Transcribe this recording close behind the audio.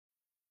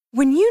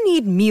When you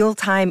need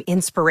mealtime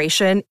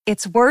inspiration,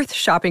 it's worth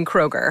shopping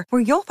Kroger,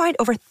 where you'll find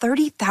over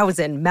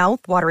 30,000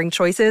 mouth-watering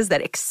choices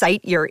that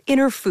excite your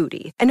inner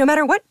foodie. And no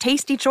matter what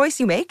tasty choice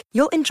you make,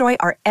 you'll enjoy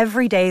our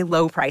everyday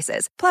low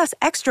prices, plus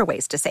extra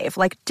ways to save,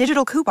 like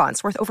digital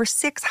coupons worth over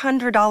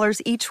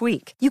 $600 each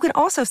week. You can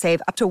also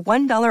save up to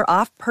 $1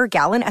 off per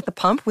gallon at the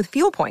pump with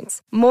fuel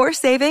points. More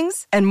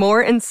savings and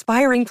more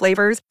inspiring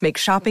flavors make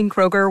shopping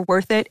Kroger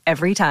worth it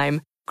every time.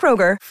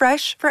 Kroger,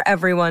 fresh for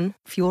everyone.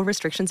 Fuel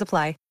restrictions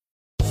apply.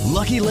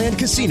 Lucky Land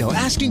Casino,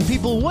 asking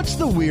people, what's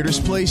the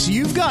weirdest place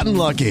you've gotten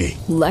lucky?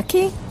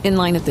 Lucky? In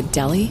line at the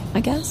deli, I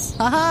guess?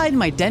 Aha, in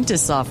my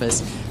dentist's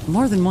office.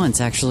 More than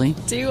once, actually.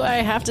 Do I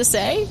have to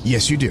say?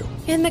 Yes, you do.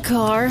 In the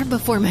car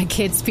before my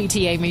kids'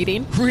 PTA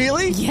meeting.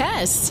 Really?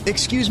 Yes.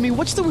 Excuse me,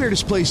 what's the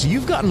weirdest place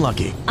you've gotten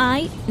lucky?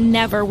 I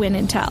never win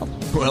and tell.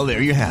 Well,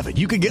 there you have it.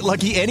 You can get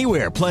lucky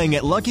anywhere, playing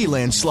at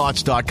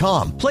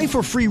LuckyLandSlots.com. Play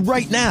for free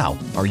right now.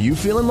 Are you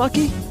feeling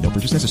lucky? No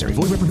purchase necessary.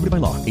 Void where prohibited by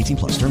law. 18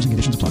 plus. Terms and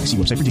conditions apply. See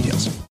website for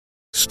details.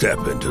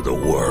 Step into the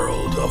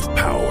world of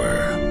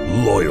power,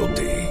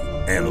 loyalty,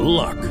 and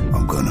luck.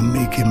 I'm gonna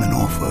make him an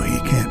offer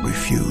he can't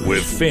refuse.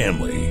 With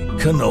family,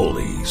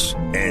 cannolis,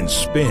 and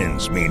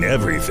spins mean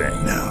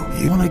everything. Now,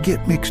 you wanna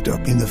get mixed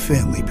up in the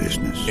family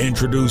business.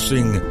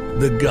 Introducing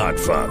The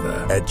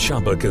Godfather at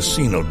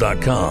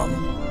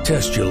ChumbaCasino.com.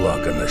 Test your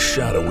luck in the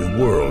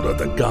shadowy world of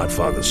The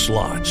Godfather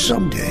slot.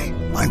 Someday,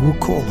 I will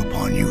call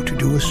upon you to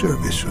do a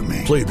service for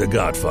me. Play The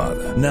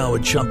Godfather, now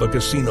at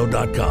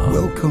ChumbaCasino.com.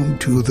 Welcome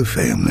to the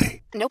family.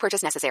 No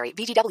purchase necessary.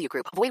 VGW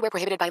Group. Void where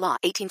prohibited by law.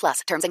 18 plus.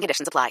 Terms and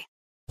conditions apply.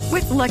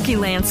 With Lucky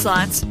Land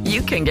Slots,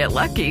 you can get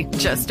lucky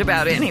just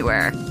about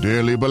anywhere.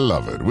 Dearly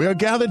beloved, we are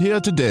gathered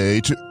here today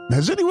to...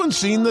 Has anyone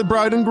seen the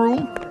bride and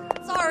groom?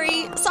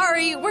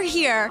 Sorry, we're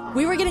here.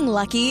 We were getting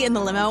lucky in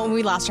the limo and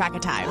we lost track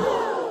of time.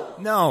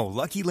 No,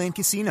 Lucky Land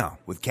Casino,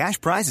 with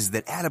cash prizes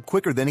that add up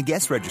quicker than a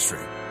guest registry.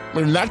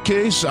 In that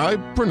case, I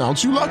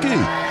pronounce you lucky.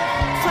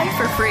 Play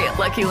for free at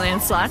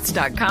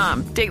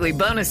LuckyLandSlots.com. Daily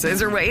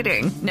bonuses are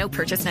waiting. No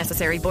purchase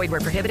necessary. Void where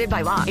prohibited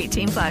by law.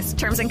 18 plus.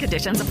 Terms and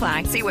conditions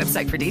apply. See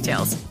website for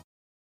details.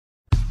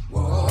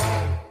 Whoa,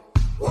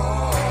 whoa,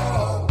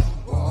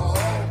 whoa,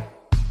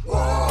 whoa,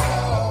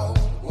 whoa,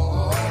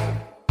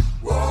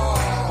 whoa,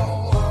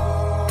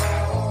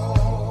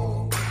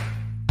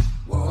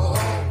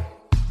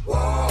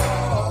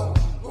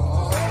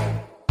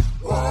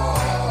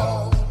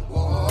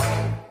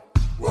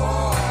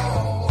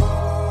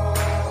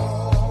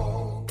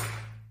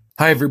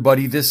 Hi,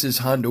 everybody. This is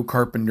Hondo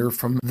Carpenter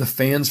from the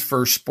Fans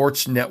First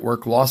Sports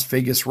Network Las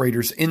Vegas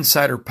Raiders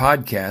Insider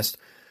Podcast,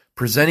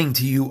 presenting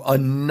to you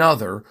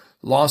another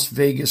Las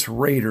Vegas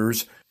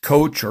Raiders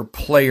coach or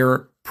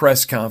player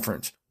press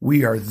conference.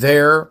 We are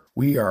there.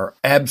 We are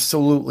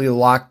absolutely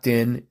locked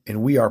in,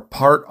 and we are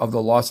part of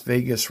the Las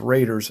Vegas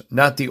Raiders,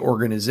 not the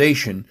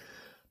organization,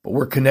 but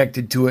we're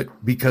connected to it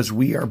because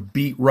we are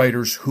beat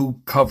writers who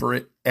cover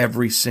it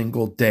every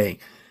single day.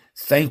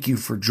 Thank you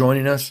for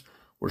joining us.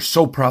 We're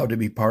so proud to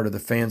be part of the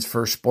Fans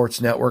First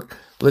Sports Network.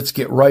 Let's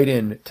get right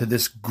into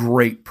this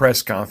great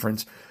press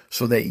conference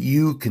so that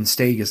you can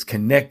stay as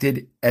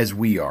connected as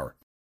we are.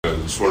 I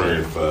was just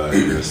wondering if you're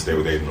going to stay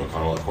with Aiden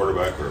O'Connell at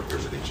quarterback or if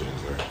there's any change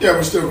there. Yeah,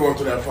 we're still going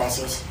through that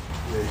process.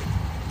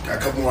 Got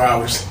a couple more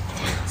hours.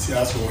 See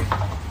how it's going.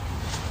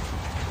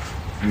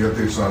 Any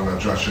updates on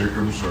Josh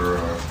Jacobs or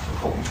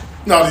Colton?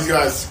 No, these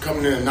guys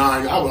coming in at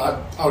 9.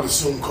 I would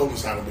assume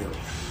Colton's not going to be able.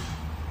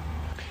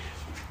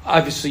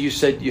 Obviously, you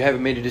said you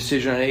haven't made a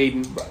decision on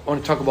Aiden. I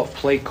want to talk about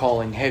play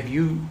calling. Do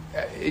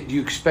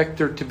you expect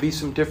there to be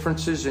some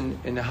differences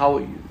in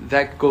how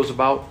that goes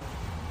about?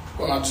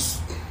 Well, I just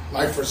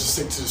like for us to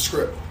stick to the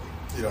script.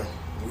 You know,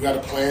 we got a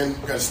plan.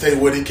 We got to stay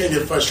with it. Can't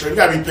get frustrated. We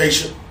got to be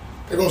patient.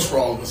 It goes for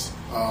all of us.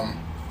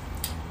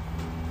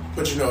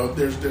 But you know,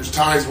 there's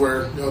times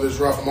where there's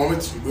rough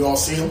moments. We all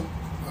see them.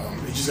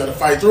 You just got to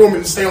fight through them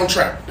and stay on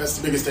track. That's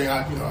the biggest thing.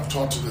 I've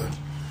talked to the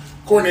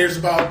coordinators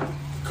about,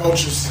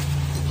 coaches,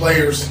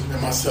 players,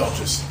 and myself.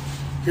 Just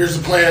here's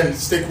the plan,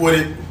 stick with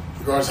it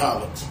regardless of how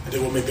it looks, and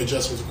then we'll make the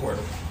adjustments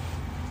accordingly.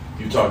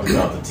 You talked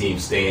about the team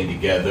staying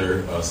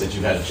together. Since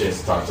you've had a chance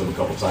to talk to them a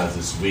couple times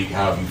this week,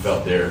 how have you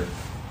felt their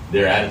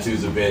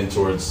attitudes have been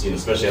towards,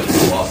 especially after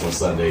the loss on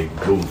Sunday,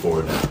 moving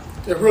forward now?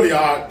 Yeah, really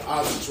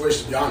odd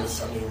situation, to be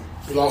honest. I mean,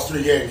 we lost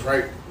 3 games,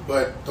 right?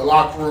 But the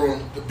locker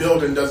room, the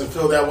building doesn't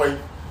feel that way.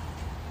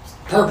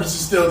 Purpose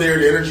is still there,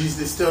 the energy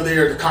is still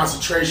there, the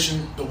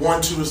concentration, the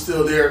 1-2 is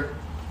still there.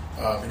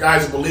 The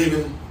guys are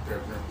believing.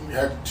 We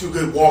had 2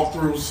 good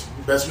walkthroughs.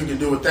 The best we can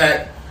do with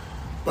that.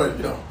 But,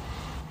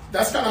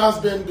 that's kind of how it's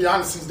been, to be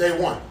honest, since day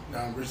one.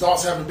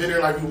 Results haven't been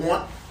there like we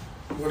want.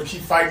 We're going to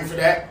keep fighting for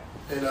that.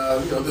 And,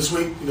 this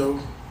week,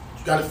 you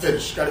got to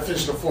finish. Got to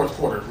finish the fourth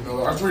quarter.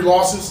 Our 3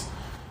 losses,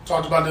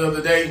 talked about the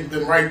other day,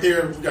 been right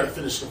there. We got to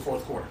finish the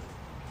fourth quarter.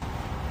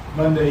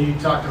 Monday, you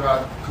talked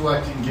about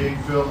collecting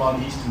game film on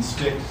Easton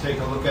Stick to take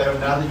a look at him.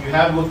 Now that you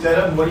have looked at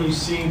him, what are you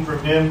seeing from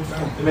him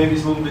that maybe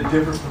is a little bit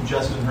different from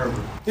Justin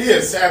Herbert? He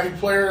is a savvy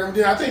player. I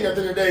think at the end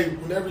of the day,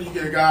 whenever you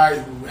get a guy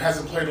who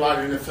hasn't played a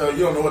lot in the NFL, you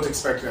don't know what to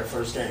expect in that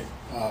first game.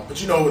 But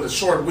with a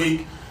short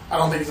week, I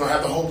don't think he's going to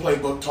have the whole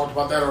playbook. Talked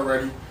about that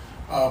already.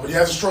 But he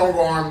has a strong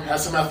arm,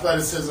 has some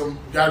athleticism. You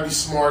got to be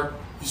smart.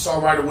 You saw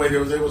right away they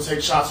was able to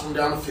take shots from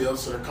down the field,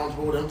 so they're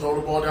comfortable with him throwing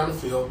the ball down the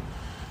field.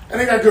 And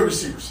they got good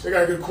receivers. They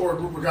got a good core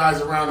group of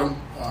guys around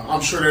them.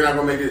 I'm sure they're not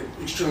going to make it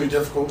extremely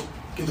difficult.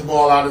 Get the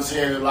ball out of his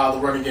hand and allow the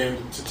running game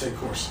to take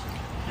course.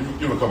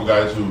 You have a couple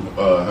guys who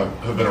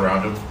have been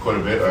around him quite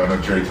a bit. I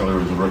know Jerry Teller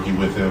was a rookie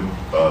with him.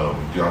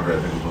 DeAndre,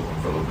 I think, was with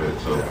him for a little bit.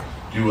 So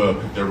do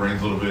you pick their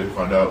brains a little bit,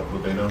 find out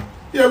what they know?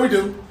 Yeah, we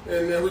do.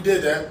 And we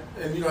did that.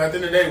 And, at the end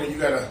of the day, when you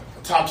got a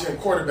top 10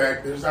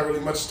 quarterback, there's not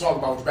really much to talk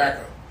about with the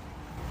backup.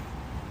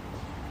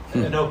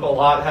 I know a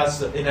lot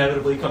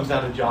inevitably comes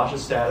down to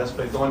Josh's status,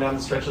 but going down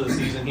the stretch of the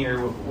season here,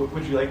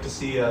 would you like to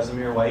see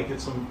Zamir White get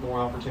some more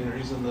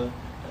opportunities in the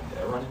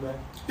running back?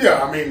 Yeah,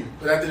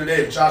 but at the end of the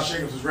day, if Josh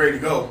Jacobs is ready to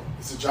go,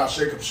 it's a Josh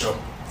Jacobs show.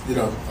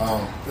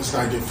 Let's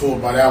not get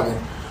fooled by that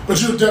one.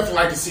 But you would definitely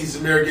like to see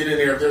Zamir get in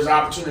there. If there's an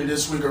opportunity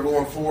this week or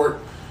going forward,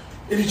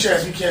 any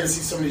chance we can to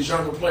see some of these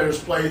younger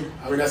players play,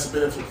 that's a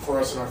benefit for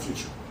us in our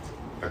future.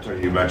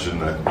 Tony, you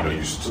mentioned that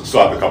you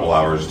still have a couple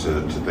hours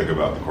to think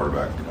about the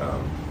quarterback.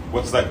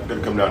 What's that going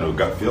to come down to, a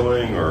gut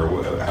feeling,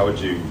 or how would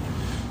you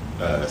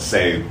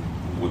say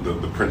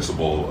the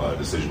principal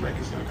decision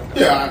making is going to come down?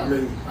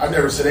 Yeah, I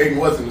never said Aiden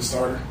wasn't a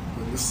starter.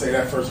 But let's say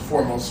that first and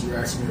foremost. You're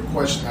asking me a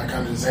question, I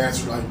kind of just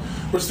answered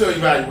we're still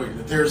evaluating.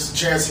 If there's a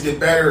chance to get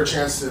better, a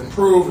chance to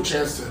improve, a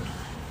chance to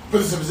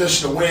put us in a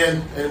position to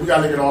win, and we got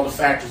to look at all the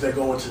factors that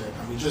go into that.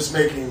 Just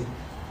making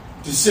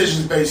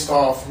decisions based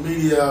off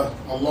media,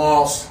 a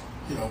loss,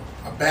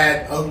 a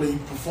bad, ugly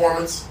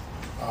performance.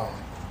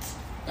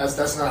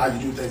 That's not how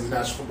you do things in the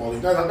National Football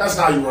League. That's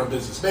not how you run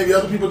business. Maybe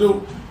other people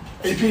do.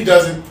 AP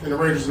doesn't, and the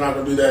Raiders are not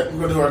going to do that.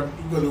 We're going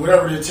to do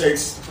whatever it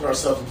takes to put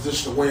ourselves in a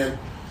position to win.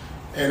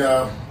 And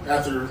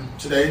after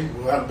today,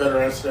 we'll have a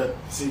better answer to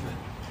that this evening.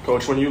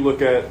 Coach, when you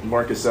look at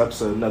Marcus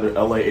Epps, another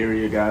LA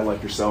area guy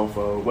like yourself,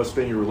 what's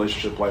been your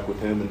relationship like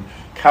with him, and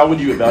how would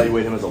you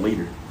evaluate him as a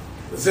leader?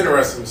 It's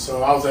interesting.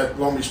 So I was at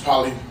Long Beach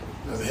Poly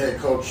as a head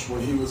coach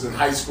when he was in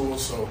high school,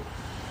 so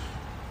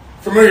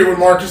familiar with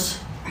Marcus.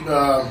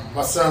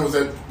 My son was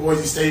at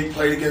Boise State,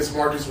 played against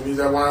Marcus when he was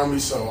at Wyoming,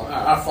 so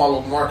I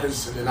followed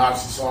Marcus and then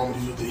obviously saw him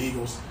when he was with the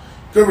Eagles.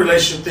 Good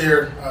relationship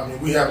there.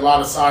 We had a lot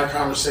of side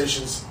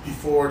conversations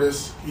before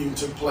this even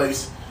took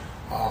place.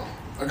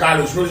 A guy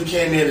who's really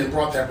came in and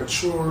brought that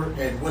mature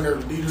and winner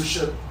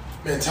leadership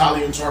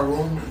mentality into our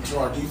room, into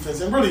our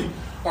defense, and really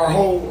our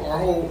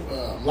whole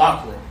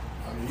locker room.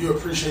 You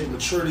appreciate the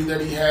maturity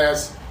that he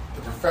has,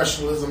 the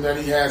professionalism that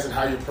he has, and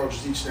how he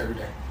approaches each and every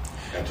day.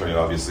 Antonio,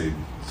 obviously,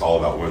 it's all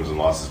about wins and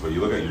losses, but you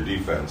look at your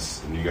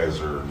defense, and you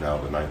guys are now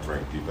the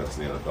 9th-ranked defense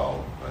in the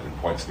NFL in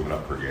points given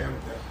up per game.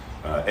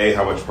 A,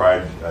 how much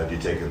pride do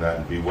you take in that?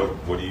 And B, what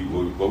would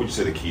you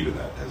say the key to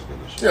that has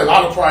been this year? Yeah, a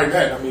lot of pride in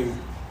that.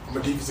 I'm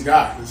a defensive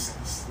guy.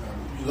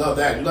 You love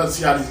that. You love to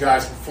see how these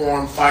guys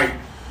perform, fight,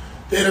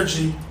 the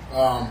energy,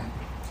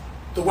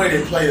 the way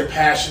they play, the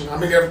passion.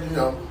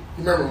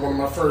 You remember one of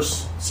my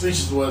first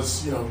speeches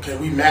was, can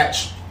we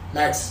match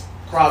Max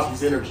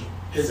Crosby's energy,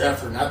 his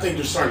effort? And I think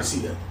you're starting to see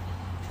that.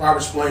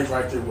 Robert Spillane's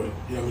right there with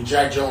him.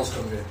 Jack Jones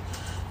coming in.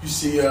 You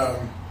see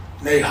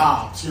Nate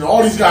Hobbs.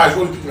 All these guys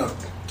really picking up.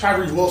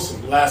 Tyree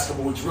Wilson the last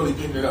couple of weeks really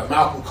picking it up.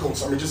 Malcolm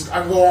Kuntz.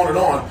 I can go on and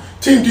on.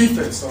 Team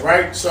defense, all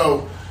right?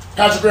 So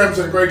Patrick Graham's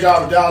done a great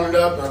job of dialing it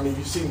up.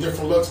 You've seen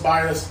different looks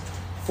by us.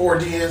 4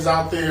 DNs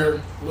out there,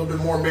 a little bit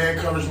more man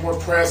coverage, more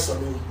press.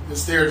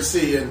 It's there to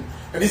see. And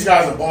these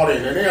guys are bought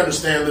in, and they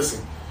understand,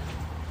 listen,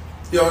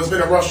 it's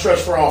been a rough stretch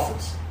for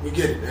offense. We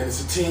get it. And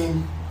it's a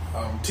team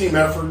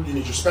effort. You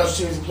need your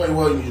special teams to play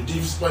well. You need your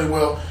defense to play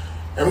well.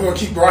 And we're going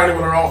to keep grinding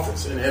with our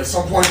offense. And at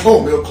some point,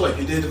 boom, it'll click.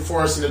 It did it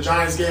for us in the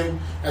Giants game.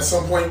 At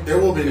some point, there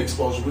will be an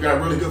explosion. We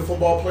got really good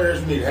football players.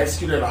 We need to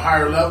execute at a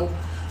higher level.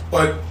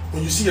 But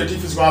when you see your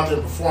defense go out there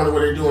and perform the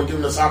way they're doing,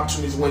 giving us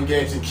opportunities to win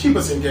games and keep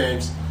us in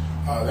games,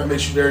 that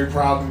makes you very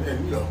proud.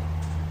 And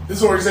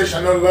this organization,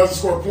 I know they love to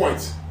score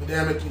points. But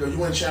damn it, you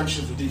win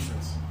championships with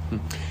defense.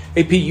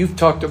 AP, you've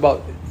talked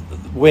about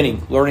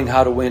winning, learning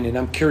how to win. And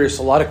I'm curious,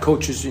 a lot of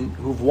coaches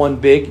who've won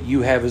big,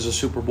 you have as a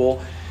Super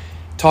Bowl,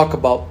 talk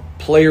about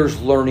players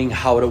learning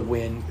how to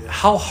win.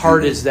 How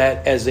hard is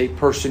that as a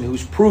person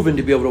who's proven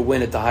to be able to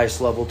win at the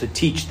highest level to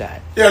teach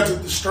that? Yeah,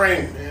 the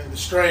strain, man. The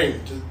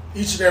strain to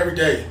each and every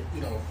day.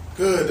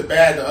 Good, the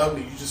bad, the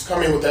ugly. You just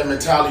come in with that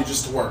mentality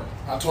just to work.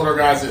 I told our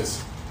guys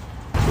this.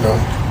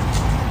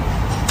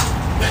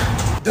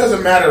 It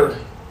doesn't matter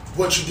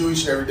what you do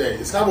each and every day.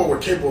 It's not what we're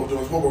capable of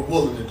doing. It's what we're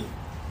willing to do.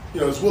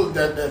 It's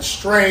that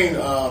strain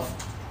of,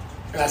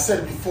 and I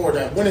said it before,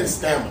 that winning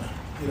stamina.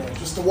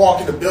 Just to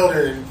walk in the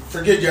building and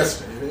forget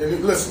yesterday.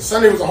 And listen,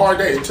 Sunday was a hard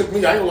day. It took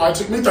me, I ain't gonna lie, it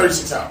took me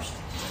 36 hours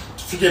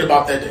to forget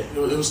about that day.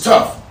 It was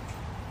tough.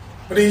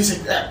 But then you say,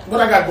 what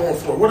I got going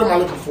for? What am I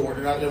looking for?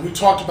 And we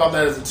talked about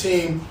that as a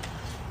team.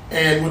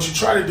 And what you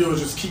try to do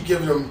is just keep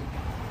giving them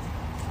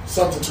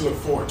something to look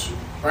forward to,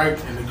 right?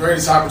 And the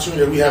greatest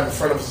opportunity that we have in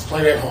front of us is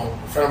playing at home,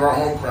 in front of our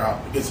home crowd,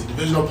 against a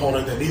divisional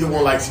opponent that neither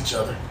one likes each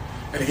other,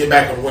 and to get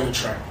back on the winning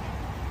track.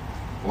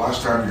 The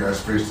last time you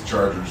guys faced the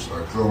Chargers,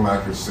 Khalil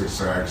Mack had 6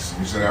 sacks, and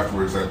you said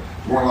afterwards that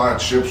there weren't a lot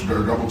of chips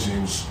or double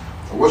teams.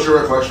 What's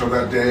your recollection of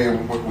that day,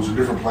 and what was a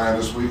different plan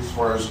this week as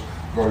far as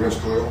going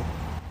against Khalil?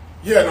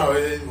 Yeah, no,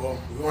 well,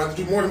 we're going to have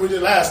to do more than we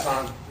did last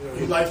time. You know,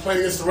 he likes playing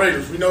against the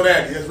Raiders. We know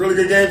that. He has really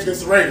good games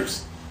against the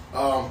Raiders.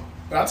 But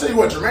I'll tell you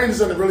what, Jermaine has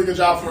done a really good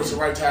job for us at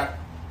right tackle.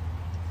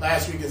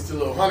 Last week against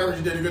Lil Hunter,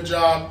 he did a good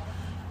job.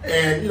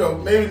 And, you know,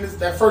 maybe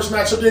that first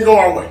matchup didn't go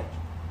our way.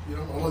 You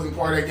know, I wasn't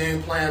part of that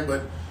game plan,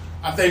 but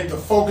I think the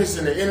focus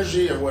and the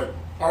energy and what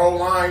our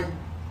O-line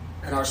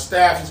and our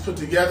staff has put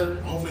together,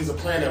 hopefully is a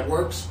plan that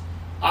works.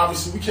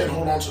 Obviously, we can't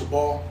hold on to the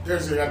ball.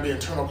 There's got to be an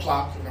internal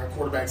clock, and our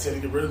quarterback said to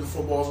get rid of the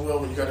football as well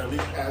when you got an elite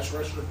pass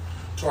rusher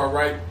to our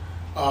right.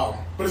 But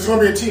it's going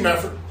to be a team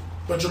effort.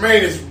 But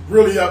Jermaine is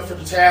really up for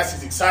the task.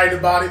 He's excited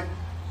about it.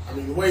 I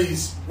mean, the way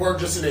he's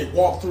worked just in a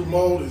walkthrough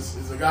mode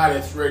is a guy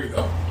that's ready to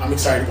go. I'm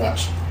excited to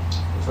watch.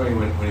 Tony,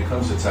 when it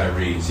comes to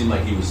Tyree, it seemed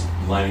like he was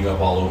lining up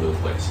all over the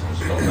place.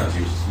 There's a couple times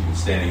he was even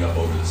standing up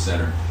over the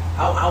center.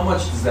 How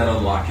much does that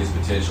unlock his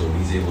potential when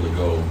he's able to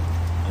go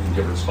in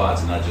different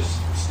spots and not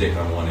just stick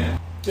on one end?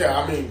 Yeah,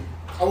 I mean,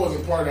 I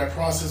wasn't part of that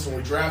process when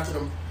we drafted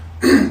him.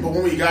 But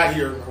when he got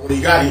here,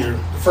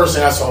 the first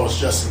thing I saw was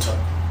Justin Tuck,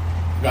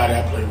 the guy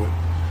that I played with.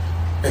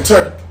 And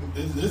Tuck,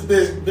 his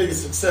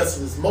biggest success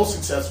and his most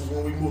success was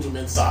when we moved him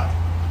inside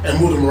and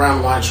moved him around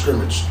the line of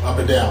scrimmage, up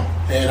and down.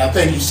 And I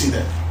think you see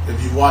that.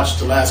 If you watched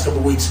the last couple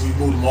of weeks, we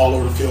moved him all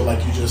over the field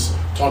like you just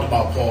talked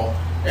about, Paul.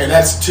 And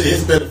that's to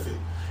his benefit.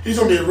 He's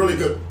going to be a really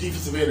good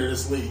defensive end in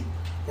this league.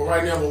 But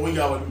right now, what we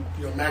got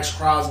with Max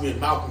Crosby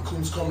and Malcolm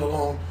Coombs coming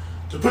along,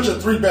 to put your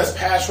 3 best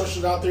pass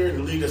rushers out there in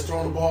the league that's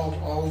throwing the ball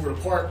all over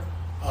the park,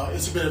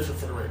 it's a benefit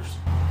for the Raiders.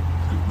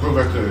 Going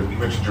back to, you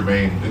mentioned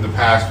Jermaine. In the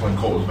past, when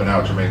Colton's been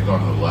out, Jermaine's gone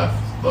to the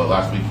left.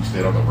 Last week, he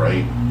stayed on the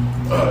right.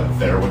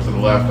 There went to the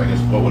left. I guess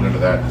what went into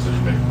that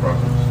decision-making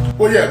process?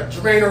 Well, yeah,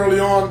 Jermaine early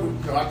on,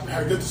 I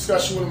had a good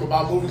discussion with him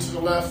about moving to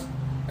the left,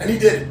 and he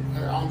did it. I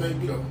don't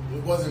think,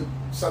 it wasn't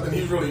something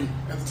he was really,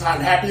 at the time,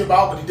 happy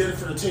about, but he did it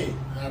for the team,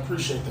 and I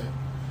appreciate that.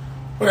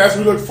 But as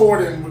we look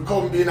forward, and with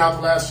Colton being out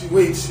the last few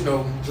weeks,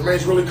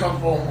 Jermaine's really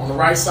comfortable on the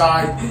right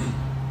side.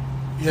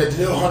 You had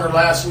Lil Hunter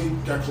last week,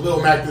 got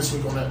Khalil Mack this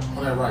week on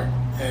that right.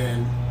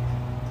 And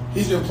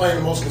he's been playing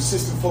the most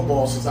consistent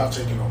football since I've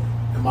taken over,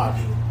 in my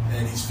opinion.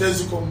 And he's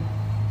physical,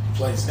 he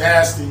plays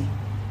nasty,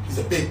 he's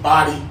a big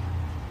body,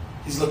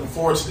 he's looking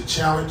forward to the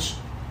challenge.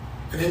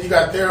 And then you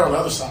got Thayer on the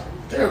other side.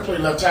 Thayer played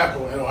left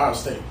tackle at Ohio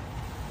State.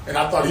 And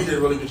I thought he did a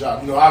really good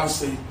job.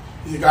 Obviously,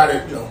 he's a guy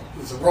that,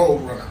 is a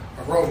road runner,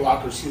 a road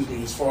blocker,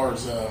 as far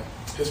as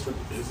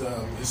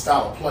his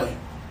style of play.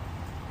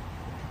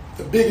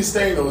 The biggest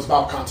thing, though, is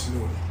about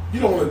continuity. You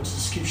don't want to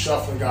just keep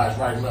shuffling guys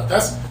right and left.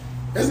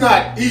 It's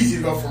not easy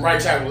to go from right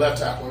tackle to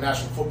left tackle in the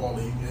National Football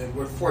League, and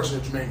we're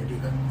fortunate Jermaine can do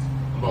that.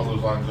 Along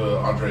those lines,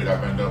 Andre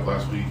got banged up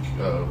last week.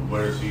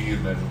 Where is he,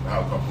 and then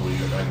how comfortable are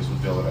you, I guess,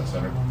 with Dylan at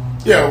center?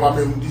 Yeah, well, I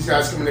mean, these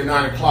guys coming at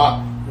 9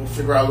 o'clock. We'll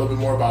figure out a little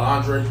bit more about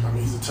Andre. I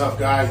mean, he's a tough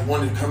guy. He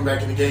wanted to come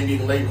back in the game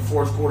even late in the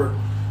fourth quarter.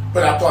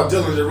 But I thought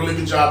Dylan did a really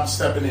good job of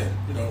stepping in.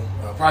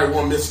 Probably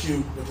one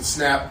miscue with the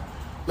snap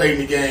late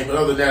in the game. But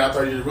other than that, I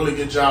thought he did a really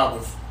good job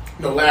of,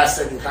 last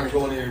second kind of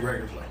going in and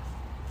ready to play.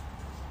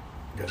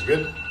 That's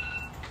good.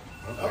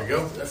 Well, there you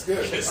go. That's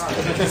good.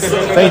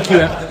 Thank you,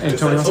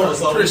 Antonio.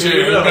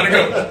 Appreciate it. Gotta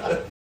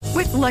go.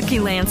 With Lucky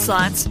Land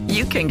Slots,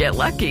 you can get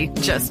lucky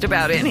just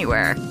about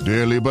anywhere.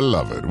 Dearly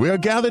beloved, we are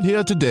gathered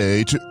here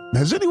today to...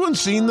 Has anyone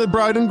seen the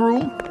bride and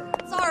groom?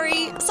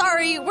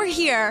 Sorry, we're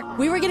here.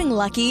 We were getting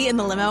lucky in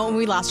the limo and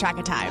we lost track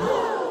of time.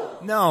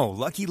 No,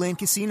 Lucky Land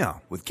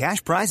Casino, with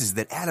cash prizes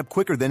that add up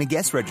quicker than a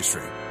guest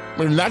registry.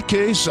 In that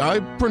case, I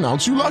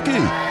pronounce you lucky.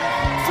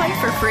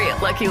 Play for free at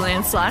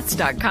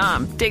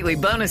LuckyLandSlots.com. Daily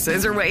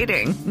bonuses are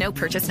waiting. No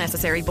purchase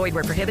necessary. Void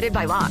where prohibited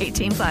by law.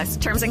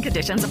 18+. Terms and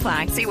conditions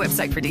apply. See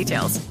website for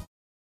details.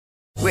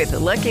 With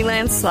Lucky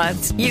Land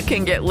Slots, you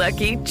can get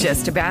lucky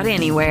just about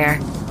anywhere.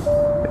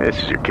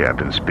 This is your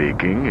captain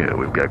speaking.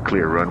 We've got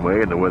clear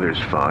runway and the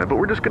weather's fine, but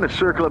we're just going to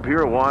circle up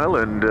here a while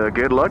and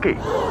get lucky.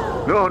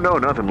 No,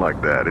 nothing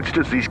like that. It's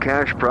just these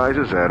cash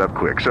prizes add up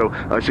quick. So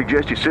I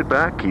suggest you sit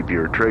back, keep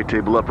your tray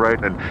table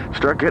upright, and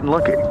start getting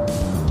lucky.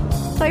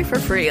 Play for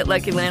free at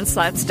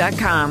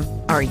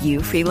LuckyLandSlots.com. Are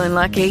you feeling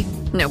lucky?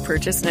 No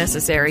purchase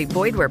necessary.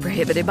 Void where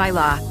prohibited by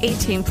law.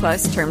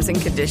 18+ terms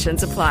and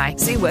conditions apply.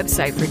 See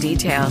website for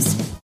details.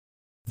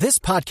 This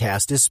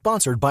podcast is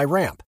sponsored by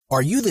Ramp.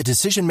 Are you the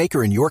decision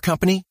maker in your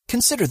company?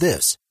 Consider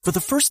this. For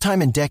the first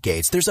time in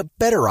decades, there's a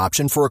better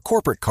option for a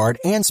corporate card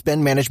and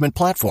spend management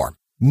platform.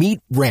 Meet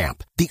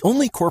Ramp, the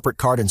only corporate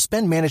card and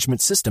spend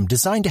management system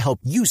designed to help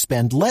you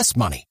spend less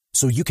money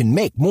so you can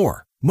make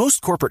more.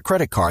 Most corporate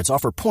credit cards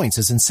offer points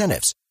as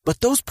incentives, but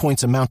those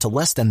points amount to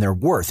less than their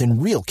worth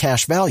in real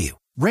cash value.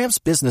 Ramp's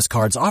business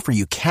cards offer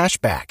you cash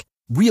back,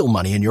 real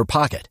money in your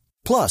pocket.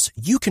 Plus,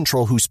 you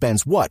control who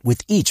spends what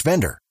with each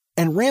vendor.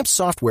 And Ramp's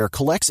software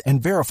collects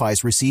and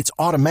verifies receipts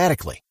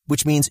automatically,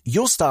 which means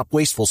you'll stop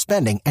wasteful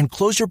spending and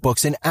close your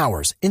books in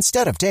hours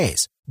instead of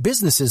days.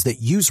 Businesses that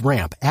use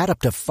Ramp add up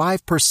to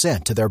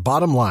 5% to their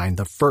bottom line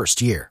the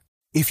first year.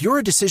 If you're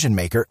a decision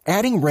maker,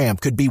 adding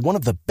Ramp could be one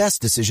of the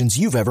best decisions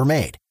you've ever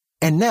made.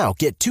 And now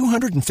get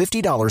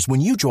 $250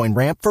 when you join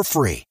Ramp for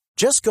free.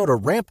 Just go to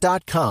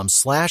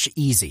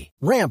ramp.com/easy.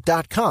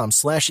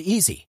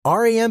 Ramp.com/easy.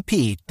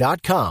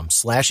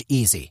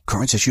 RAMP.com/easy.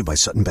 Cards issued by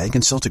Sutton Bank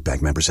and Celtic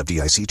Bank, members of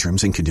FDIC.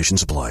 Terms and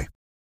conditions apply.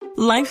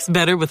 Life's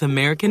better with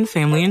American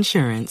Family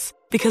Insurance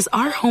because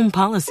our home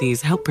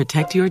policies help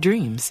protect your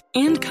dreams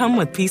and come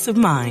with peace of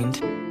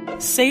mind.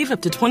 Save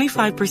up to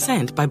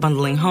 25% by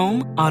bundling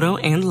home, auto,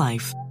 and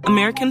life.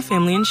 American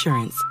Family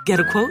Insurance.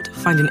 Get a quote,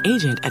 find an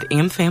agent at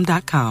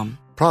amfam.com.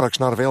 Products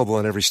not available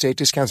in every state.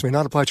 Discounts may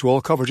not apply to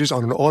all coverages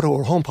on an auto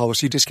or home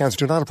policy. Discounts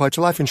do not apply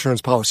to life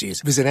insurance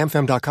policies. Visit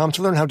amfam.com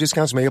to learn how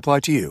discounts may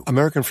apply to you.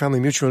 American Family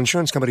Mutual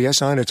Insurance Company,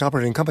 SI, and its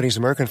operating companies,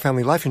 American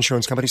Family Life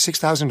Insurance Company,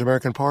 6000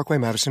 American Parkway,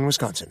 Madison,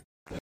 Wisconsin.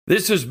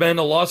 This has been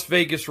a Las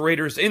Vegas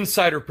Raiders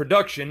Insider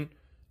production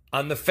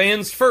on the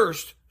Fans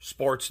First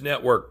Sports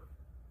Network.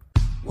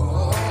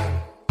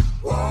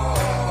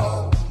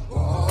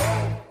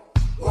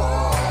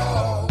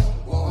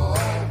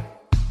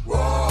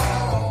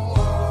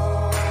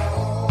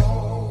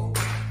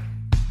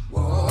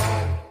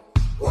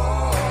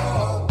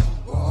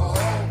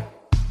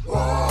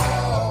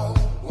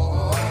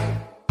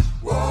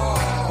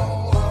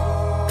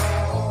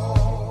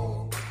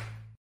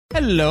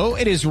 Hello,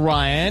 it is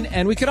Ryan,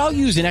 and we could all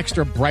use an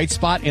extra bright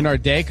spot in our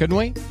day, couldn't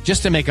we?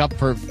 Just to make up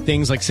for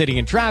things like sitting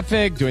in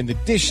traffic, doing the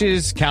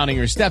dishes, counting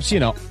your steps, you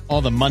know,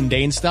 all the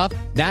mundane stuff.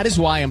 That is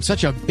why I'm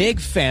such a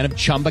big fan of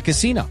Chumba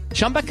Casino.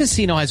 Chumba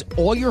Casino has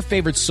all your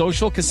favorite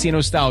social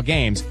casino-style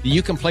games that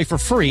you can play for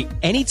free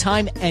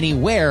anytime,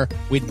 anywhere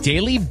with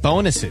daily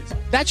bonuses.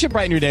 That should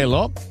brighten your day a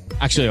little.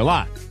 Actually, a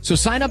lot. So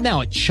sign up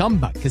now at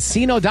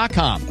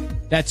ChumbaCasino.com.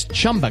 That's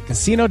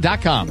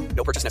ChumbaCasino.com.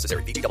 No purchase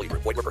necessary. VGW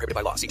Group. Void where prohibited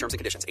by law. See terms and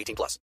conditions.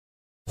 18+.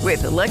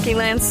 With the Lucky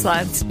Land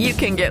Slots, you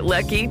can get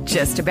lucky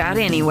just about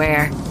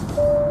anywhere.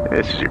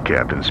 This is your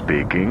captain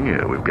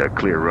speaking. We've got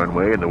clear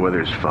runway and the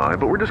weather's fine,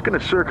 but we're just going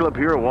to circle up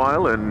here a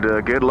while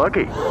and get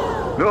lucky.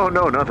 No,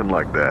 nothing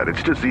like that.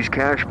 It's just these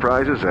cash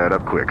prizes add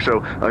up quick.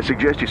 So I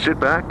suggest you sit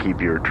back,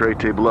 keep your tray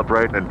table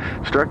upright, and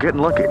start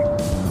getting lucky.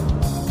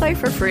 Play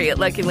for free at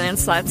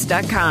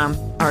LuckyLandSlots.com.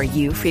 Are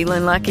you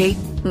feeling lucky?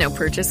 No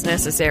purchase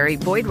necessary.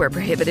 Void where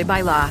prohibited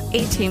by law.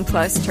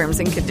 18+ terms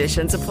and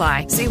conditions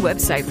apply. See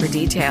website for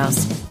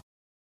details.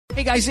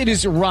 Hey guys, it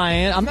is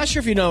Ryan. I'm not sure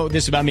if you know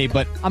this about me,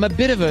 but I'm a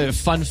bit of a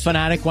fun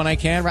fanatic when I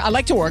can. I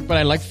like to work, but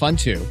I like fun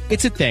too.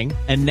 It's a thing.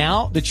 And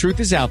now the truth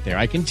is out there.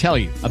 I can tell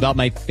you about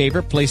my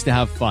favorite place to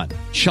have fun.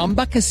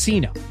 Chumba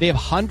Casino. They have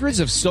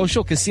hundreds of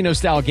social casino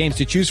style games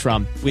to choose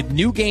from with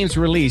new games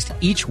released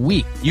each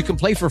week. You can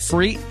play for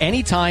free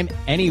anytime,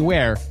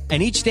 anywhere.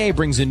 And each day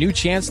brings a new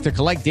chance to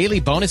collect daily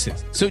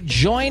bonuses. So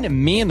join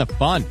me in the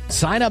fun.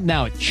 Sign up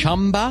now at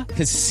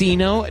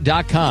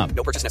ChumbaCasino.com.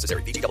 No purchase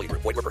necessary. VGW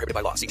Group. Void where prohibited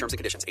by law. See terms and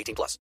conditions.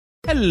 18+.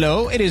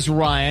 Hello, it is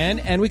Ryan,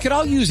 and we could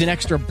all use an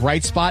extra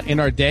bright spot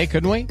in our day,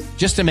 couldn't we?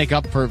 Just to make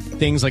up for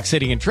things like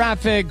sitting in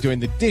traffic, doing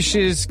the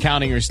dishes,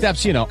 counting your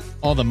steps, you know,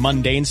 all the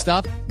mundane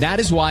stuff. That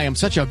is why I'm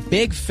such a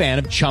big fan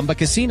of Chumba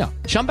Casino.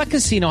 Chumba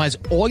Casino has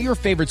all your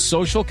favorite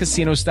social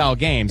casino-style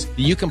games that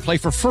you can play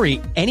for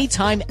free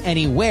anytime,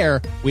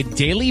 anywhere with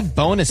daily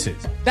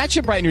bonuses. That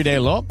should brighten your day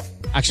a little.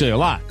 Actually, a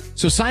lot.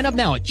 So sign up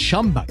now at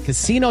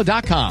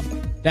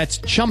ChumbaCasino.com. That's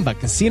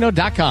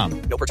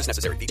ChumbaCasino.com. No purchase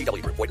necessary.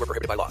 VGW Group. Void where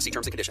prohibited by law. See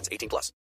terms and conditions. 18+.